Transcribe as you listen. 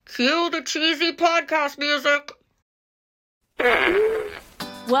Cue the cheesy podcast music.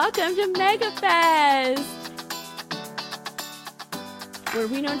 Welcome to MegaFest, where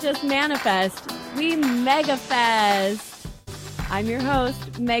we don't just manifest, we MegaFest. I'm your host,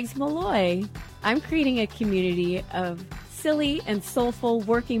 Megs Malloy. I'm creating a community of silly and soulful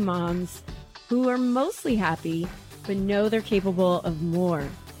working moms who are mostly happy, but know they're capable of more.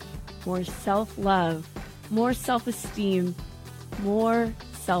 More self-love, more self-esteem, more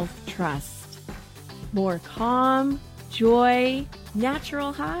self-trust, more calm, joy,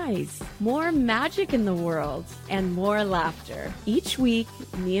 natural highs, more magic in the world, and more laughter. Each week,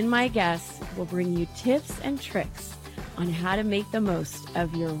 me and my guests will bring you tips and tricks on how to make the most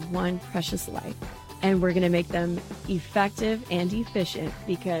of your one precious life. And we're going to make them effective and efficient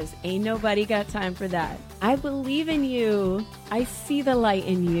because ain't nobody got time for that. I believe in you. I see the light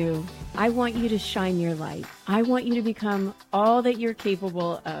in you. I want you to shine your light. I want you to become all that you're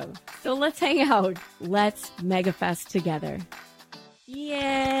capable of. So let's hang out. Let's MegaFest together. Yay!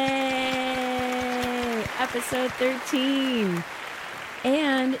 Episode 13.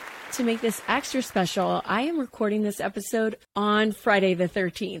 And to make this extra special, I am recording this episode on Friday the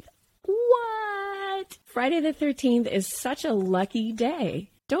 13th. What? Friday the 13th is such a lucky day.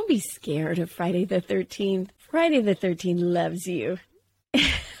 Don't be scared of Friday the 13th. Friday the 13th loves you.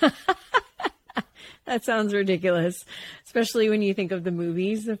 That sounds ridiculous, especially when you think of the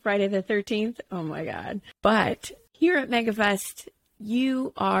movies of Friday the 13th. Oh my God. But here at MegaFest,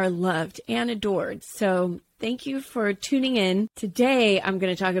 you are loved and adored. So thank you for tuning in. Today, I'm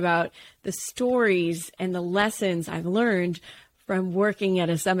going to talk about the stories and the lessons I've learned from working at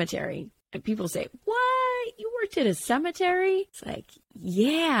a cemetery. And people say, what? You worked at a cemetery? It's like,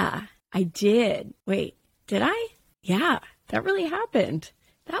 yeah, I did. Wait, did I? Yeah, that really happened.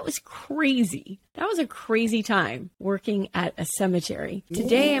 That was crazy. That was a crazy time working at a cemetery.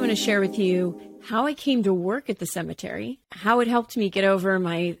 Today, I'm going to share with you how I came to work at the cemetery, how it helped me get over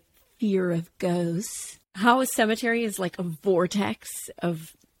my fear of ghosts, how a cemetery is like a vortex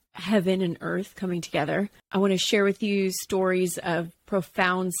of heaven and earth coming together. I want to share with you stories of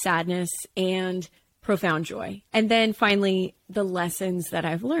profound sadness and profound joy. And then finally, the lessons that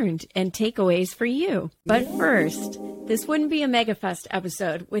I've learned and takeaways for you. But first, this wouldn't be a MegaFest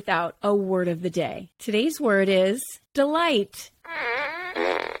episode without a word of the day. Today's word is delight.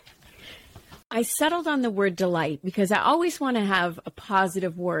 I settled on the word delight because I always want to have a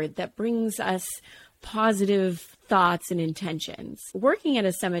positive word that brings us positive thoughts and intentions. Working at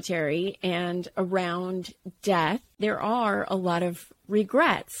a cemetery and around death, there are a lot of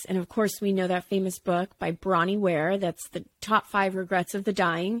regrets. And of course, we know that famous book by Bronnie Ware, that's the top 5 regrets of the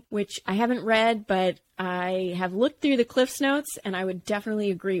dying, which I haven't read, but I have looked through the Cliff's Notes and I would definitely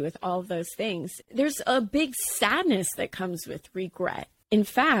agree with all of those things. There's a big sadness that comes with regret. In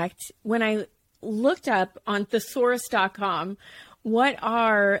fact, when I looked up on thesaurus.com, what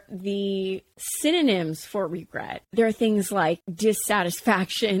are the synonyms for regret? There are things like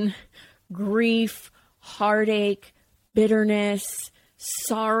dissatisfaction, grief, heartache, bitterness,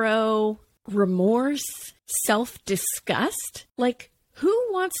 sorrow, remorse, self-disgust. Like, who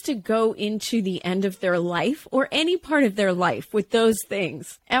wants to go into the end of their life or any part of their life with those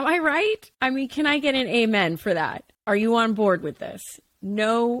things? Am I right? I mean, can I get an amen for that? Are you on board with this?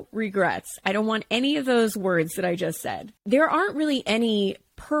 No regrets. I don't want any of those words that I just said. There aren't really any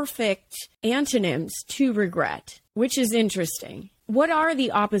perfect antonyms to regret, which is interesting. What are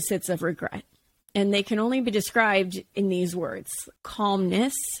the opposites of regret? And they can only be described in these words: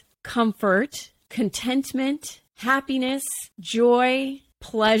 calmness, comfort, contentment, happiness, joy,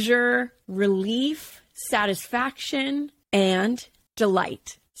 pleasure, relief, satisfaction, and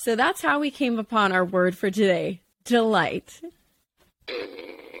delight. So that's how we came upon our word for today, delight.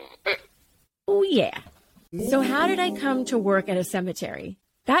 Oh, yeah. So how did I come to work at a cemetery?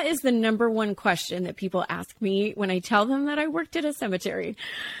 That is the number one question that people ask me when I tell them that I worked at a cemetery.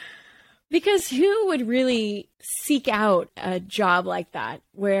 Because who would really seek out a job like that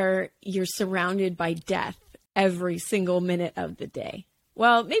where you're surrounded by death every single minute of the day?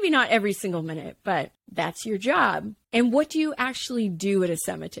 Well, maybe not every single minute, but that's your job. And what do you actually do at a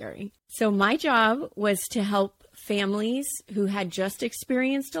cemetery? So my job was to help families who had just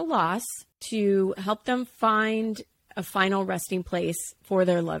experienced a loss, to help them find a final resting place for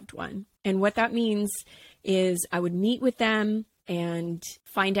their loved one. And what that means is I would meet with them and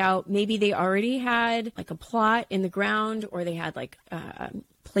find out maybe they already had like a plot in the ground, or they had like a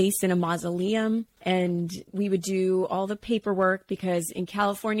place in a mausoleum. And we would do all the paperwork, because in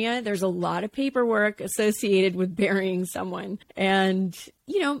California, there's a lot of paperwork associated with burying someone. And,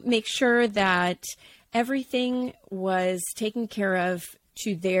 you know, make sure that everything was taken care of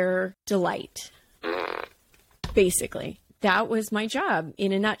to their delight. Basically, that was my job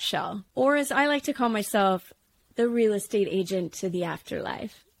in a nutshell. Or as I like to call myself, the real estate agent to the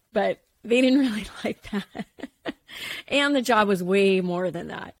afterlife. But they didn't really like that. And the job was way more than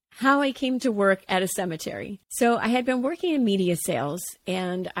that. How I came to work at a cemetery. So I had been working in media sales,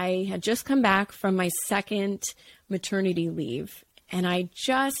 and I had just come back from my second maternity leave, and I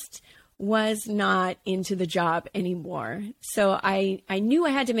just was not into the job anymore. So I knew I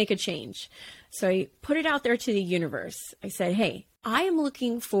had to make a change. So I put it out there to the universe. I said, hey, I am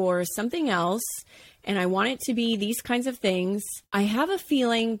looking for something else, and I want it to be these kinds of things. I have a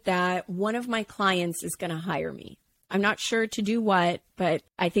feeling that one of my clients is going to hire me. I'm not sure to do what, but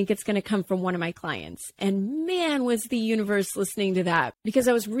I think it's going to come from one of my clients. And man, was the universe listening to that, because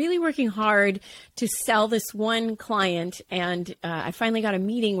I was really working hard to sell this one client. And I finally got a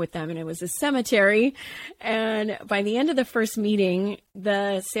meeting with them, and it was a cemetery. And by the end of the first meeting,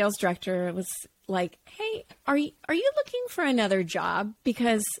 the sales director was like, hey, are you looking for another job?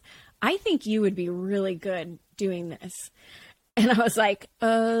 Because I think you would be really good doing this. And I was like,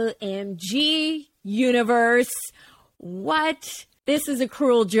 OMG, universe. What? This is a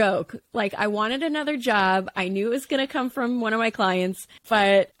cruel joke. Like, I wanted another job. I knew it was going to come from one of my clients,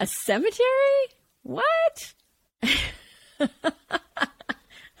 but a cemetery? What?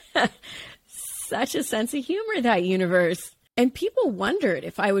 Such a sense of humor, that universe. And people wondered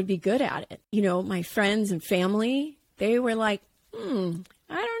if I would be good at it. You know, my friends and family, they were like, I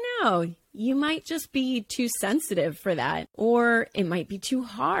don't know. You might just be too sensitive for that, or it might be too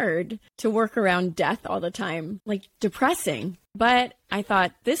hard to work around death all the time, like depressing. But I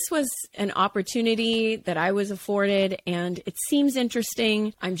thought this was an opportunity that I was afforded, and it seems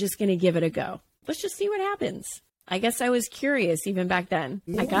interesting. I'm just going to give it a go. Let's just see what happens. I guess I was curious even back then.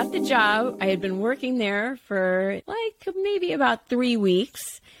 I got the job. I had been working there for like maybe about 3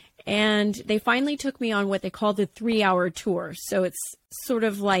 weeks. And they finally took me on what they call the 3-hour tour. So it's sort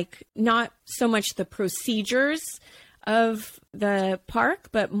of like not so much the procedures of the park,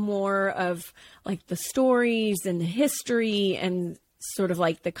 but more of like the stories and the history and sort of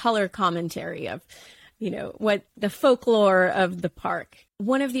like the color commentary of, you know, what the folklore of the park.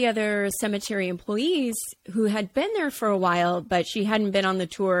 One of the other cemetery employees who had been there for a while, but she hadn't been on the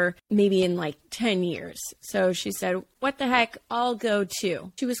tour maybe in like 10 years. So she said, what the heck, I'll go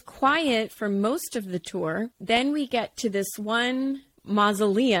too. She was quiet for most of the tour. Then we get to this one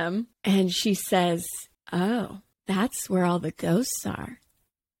mausoleum, and she says, oh, that's where all the ghosts are.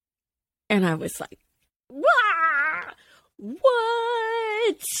 And I was like, wah!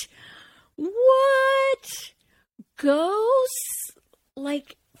 What? What? Ghosts?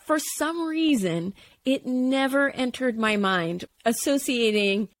 Like, for some reason, it never entered my mind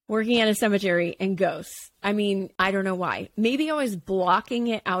associating working at a cemetery and ghosts. I mean, I don't know why. Maybe I was blocking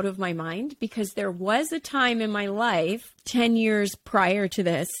it out of my mind, because there was a time in my life, 10 years prior to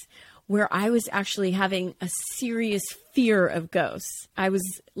this, where I was actually having a serious fear of ghosts. I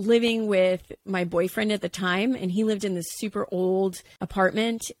was living with my boyfriend at the time, and he lived in this super old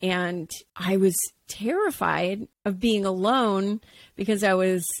apartment, and I was terrified of being alone because I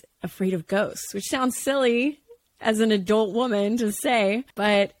was afraid of ghosts, which sounds silly as an adult woman to say,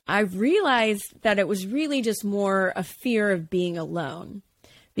 but I realized that it was really just more a fear of being alone.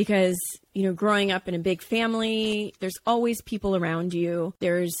 Because, you know, growing up in a big family, there's always people around you.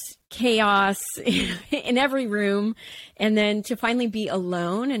 There's chaos in every room. And then to finally be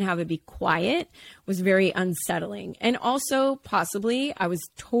alone and have it be quiet was very unsettling. And also, possibly, I was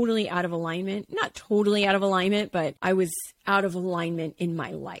totally out of alignment. Not totally out of alignment, but I was out of alignment in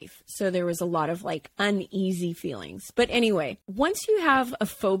my life. So there was a lot of like uneasy feelings. But anyway, once you have a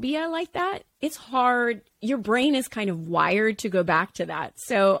phobia like that, it's hard. Your brain is kind of wired to go back to that.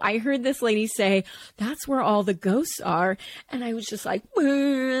 So I heard this lady say, that's where all the ghosts are. And I was just like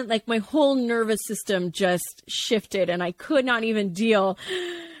my whole nervous system just shifted, and I could not even deal.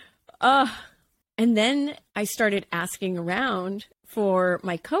 And then I started asking around for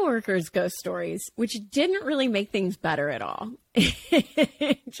my coworkers' ghost stories, which didn't really make things better at all.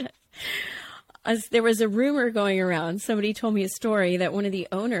 As there was a rumor going around, somebody told me a story that one of the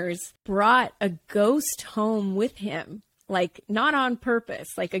owners brought a ghost home with him, like not on purpose,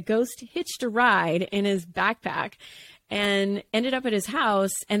 like a ghost hitched a ride in his backpack and ended up at his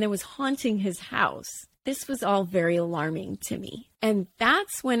house and then was haunting his house. This was all very alarming to me. And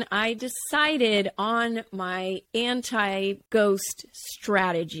that's when I decided on my anti-ghost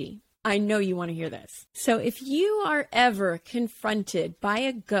strategy. I know you want to hear this. So if you are ever confronted by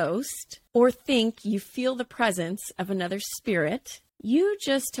a ghost or think you feel the presence of another spirit, you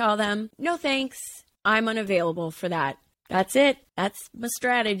just tell them, no thanks, I'm unavailable for that. That's it. That's my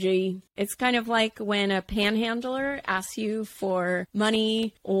strategy. It's kind of like when a panhandler asks you for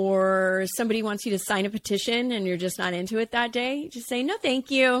money or somebody wants you to sign a petition and you're just not into it that day. You just say, no, thank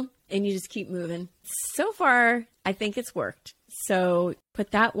you. And you just keep moving. So far, I think it's worked. So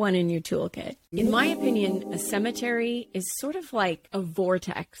put that one in your toolkit. In my opinion, a cemetery is sort of like a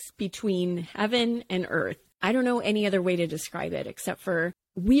vortex between heaven and earth. I don't know any other way to describe it except for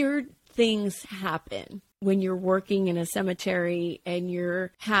weird things happen when you're working in a cemetery and you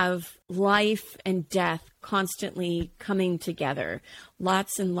have life and death constantly coming together.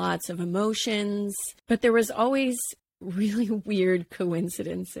 Lots and lots of emotions, but there was always really weird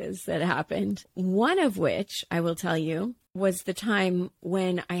coincidences that happened. One of which, I will tell you, was the time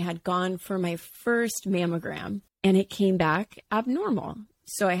when I had gone for my first mammogram and it came back abnormal.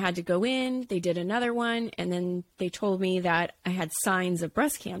 So I had to go in, they did another one, and then they told me that I had signs of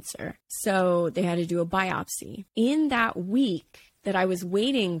breast cancer. So they had to do a biopsy. In that week that I was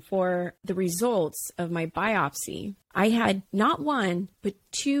waiting for the results of my biopsy, I had not one, but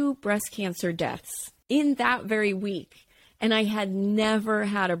 2 breast cancer deaths in that very week. And I had never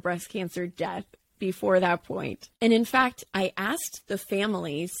had a breast cancer death before that point. And in fact, I asked the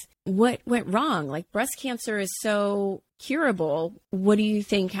families what went wrong. Like, breast cancer is so curable. What do you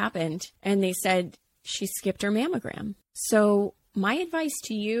think happened? And they said she skipped her mammogram. So my advice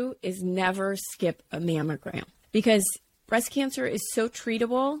to you is never skip a mammogram, because breast cancer is so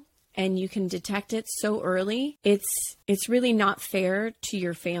treatable and you can detect it so early. It's really not fair to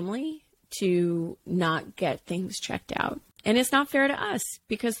your family to not get things checked out. And it's not fair to us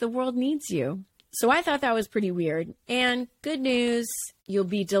because the world needs you. So I thought that was pretty weird. And good news, you'll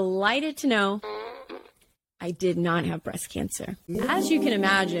be delighted to know I did not have breast cancer. As you can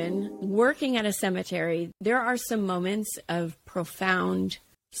imagine, working at a cemetery, there are some moments of profound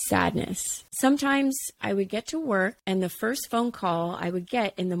sadness. Sometimes I would get to work and the first phone call I would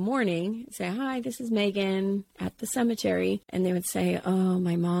get in the morning, say, hi, this is Megan at the cemetery. And they would say, oh,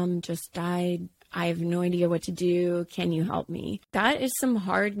 my mom just died. I have no idea what to do. Can you help me? That is some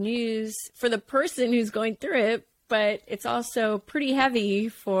hard news for the person who's going through it, but it's also pretty heavy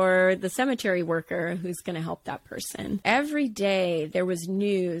for the cemetery worker who's going to help that person. Every day there was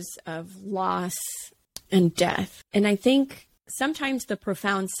news of loss and death. And I think sometimes the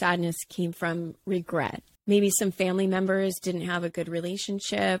profound sadness came from regret. Maybe some family members didn't have a good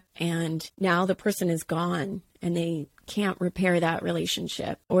relationship and now the person is gone and they can't repair that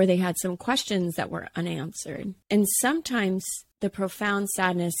relationship, or they had some questions that were unanswered. And sometimes the profound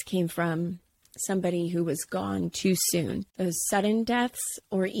sadness came from somebody who was gone too soon. Those sudden deaths,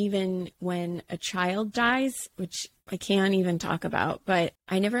 or even when a child dies, which I can't even talk about, but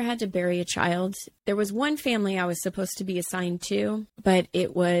I never had to bury a child. There was one family I was supposed to be assigned to, but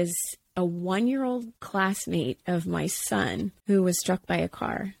it was a 1-year-old classmate of my son who was struck by a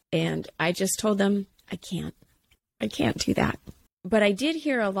car. And I just told them, I can't do that. But I did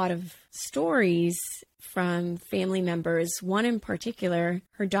hear a lot of stories from family members. One in particular,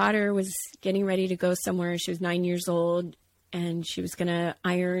 her daughter was getting ready to go somewhere. She was 9 years old and she was going to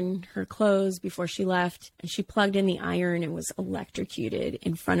iron her clothes before she left. And she plugged in the iron and was electrocuted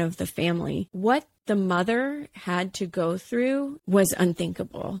in front of the family. What the mother had to go through was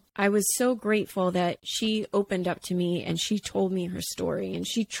unthinkable. I was so grateful that she opened up to me and she told me her story and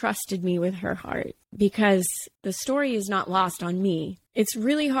she trusted me with her heart, because the story is not lost on me. It's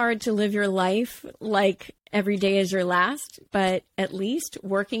really hard to live your life like every day is your last, but at least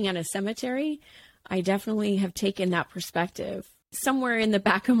working at a cemetery, I definitely have taken that perspective. Somewhere in the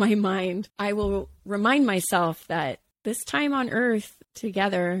back of my mind, I will remind myself that this time on earth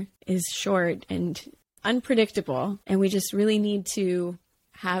together is short and unpredictable, and we just really need to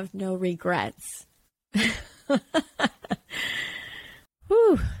have no regrets.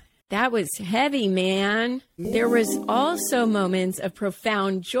 Whew, that was heavy, man. There was also moments of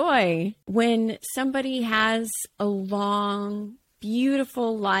profound joy when somebody has a long,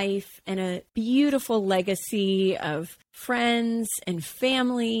 beautiful life and a beautiful legacy of friends and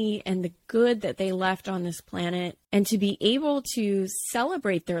family and the good that they left on this planet, and to be able to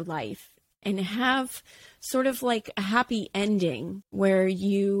celebrate their life and have sort of like a happy ending where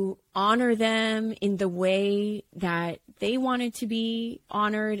you honor them in the way that they wanted to be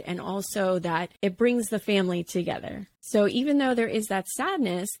honored, and also that it brings the family together. So even though there is that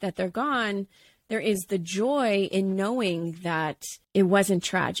sadness that they're gone, there is the joy in knowing that it wasn't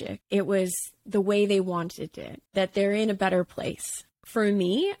tragic. It was the way they wanted it, that they're in a better place. For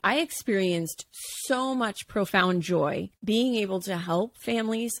me, I experienced so much profound joy being able to help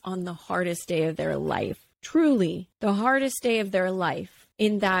families on the hardest day of their life. Truly, the hardest day of their life.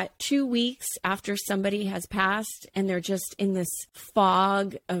 in that 2 weeks after somebody has passed and they're just in this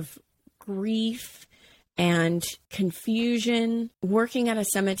fog of grief and confusion, working at a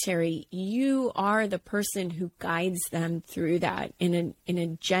cemetery, you are the person who guides them through that in a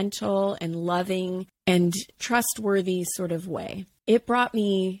gentle and loving and trustworthy sort of way. It brought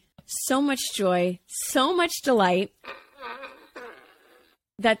me so much joy, so much delight,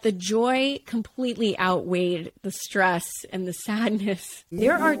 that the joy completely outweighed the stress and the sadness.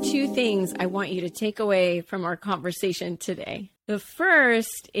 There are two things I want you to take away from our conversation today. The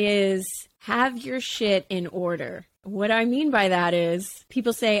first is have your shit in order. What I mean by that is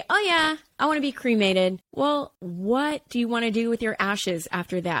people say, oh yeah, I want to be cremated. Well, what do you want to do with your ashes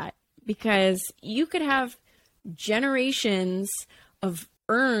after that? Because you could have generations of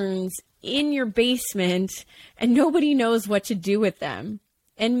urns in your basement and nobody knows what to do with them.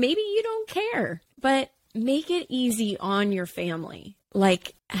 And maybe you don't care, but make it easy on your family.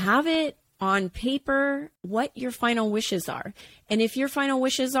 Like, have it on paper what your final wishes are. And if your final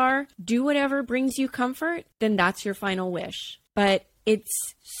wishes are do whatever brings you comfort, then that's your final wish. But it's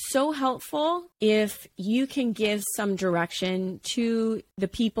so helpful if you can give some direction to the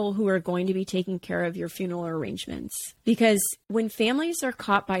people who are going to be taking care of your funeral arrangements. Because when families are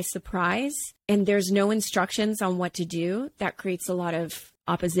caught by surprise and there's no instructions on what to do, that creates a lot of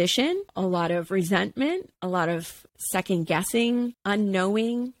opposition, a lot of resentment, a lot of second guessing,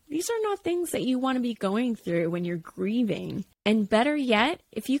 unknowing. These are not things that you want to be going through when you're grieving. And better yet,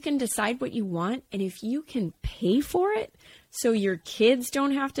 if you can decide what you want and if you can pay for it so your kids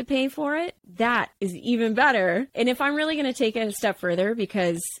don't have to pay for it, that is even better. And if I'm really going to take it a step further,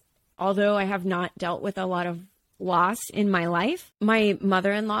 because although I have not dealt with a lot of loss in my life, my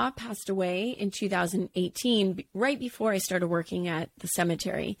mother-in-law passed away in 2018, right before I started working at the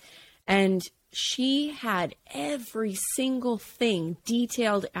cemetery. And she had every single thing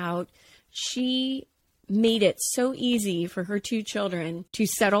detailed out. She made it so easy for her two children to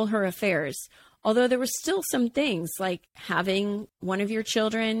settle her affairs. Although there were still some things like having one of your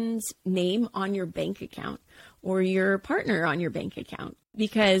children's name on your bank account or your partner on your bank account,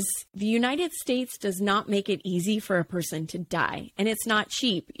 because the United States does not make it easy for a person to die, and it's not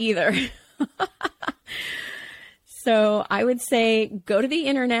cheap either. So I would say go to the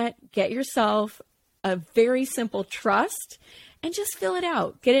internet, get yourself a very simple trust, and just fill it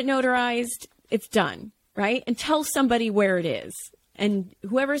out. Get it notarized. It's done, right? And tell somebody where it is. And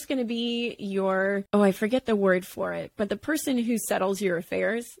whoever's going to be your, I forget the word for it, but the person who settles your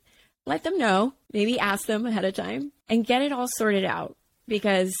affairs, let them know, maybe ask them ahead of time and get it all sorted out,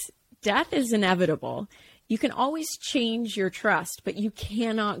 because death is inevitable. You can always change your trust, but you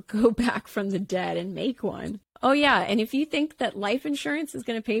cannot go back from the dead and make one. Oh yeah. And if you think that life insurance is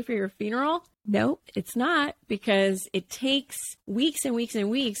going to pay for your funeral, no, it's not, because it takes weeks and weeks and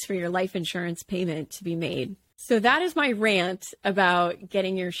weeks for your life insurance payment to be made. So that is my rant about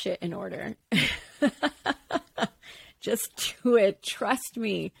getting your shit in order. Just do it. Trust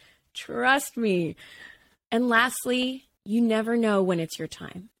me. Trust me. And lastly, you never know when it's your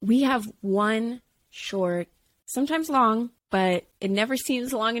time. We have one short, sometimes long, but it never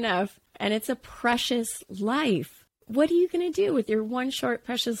seems long enough. And it's a precious life. What are you going to do with your one short,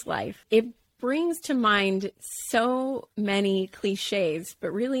 precious life? It brings to mind so many cliches,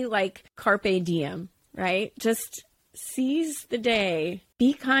 but really like carpe diem, right? Just seize the day.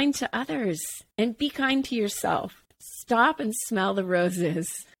 Be kind to others and be kind to yourself. Stop and smell the roses.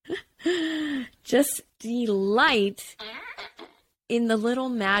 Just delight in the little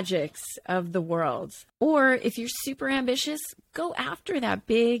magics of the world. Or if you're super ambitious, go after that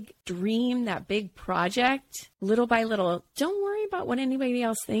big dream, that big project, little by little. Don't worry about what anybody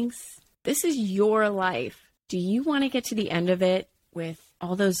else thinks. This is your life. Do you want to get to the end of it with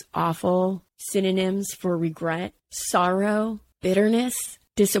all those awful synonyms for regret, sorrow, bitterness,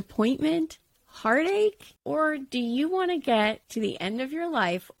 disappointment, heartache? Or do you want to get to the end of your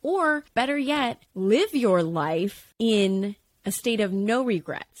life, or better yet, live your life in a state of no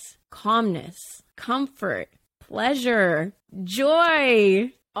regrets, calmness, comfort, pleasure,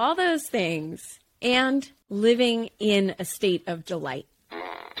 joy, all those things, and living in a state of delight?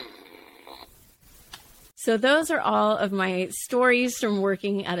 So those are all of my stories from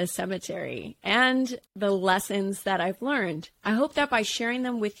working at a cemetery and the lessons that I've learned. I hope that by sharing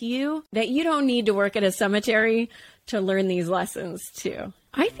them with you, that you don't need to work at a cemetery to learn these lessons too.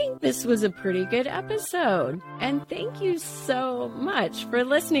 I think this was a pretty good episode, and thank you so much for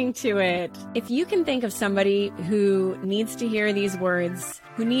listening to it. If you can think of somebody who needs to hear these words,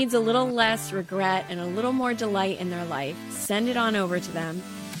 who needs a little less regret and a little more delight in their life, send it on over to them.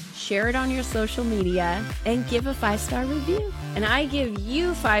 Share it on your social media and give a 5-star review. And I give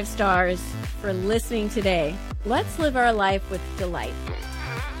you 5 stars for listening today. Let's live our life with delight.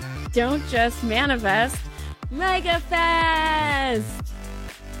 Don't just manifest, Megafest!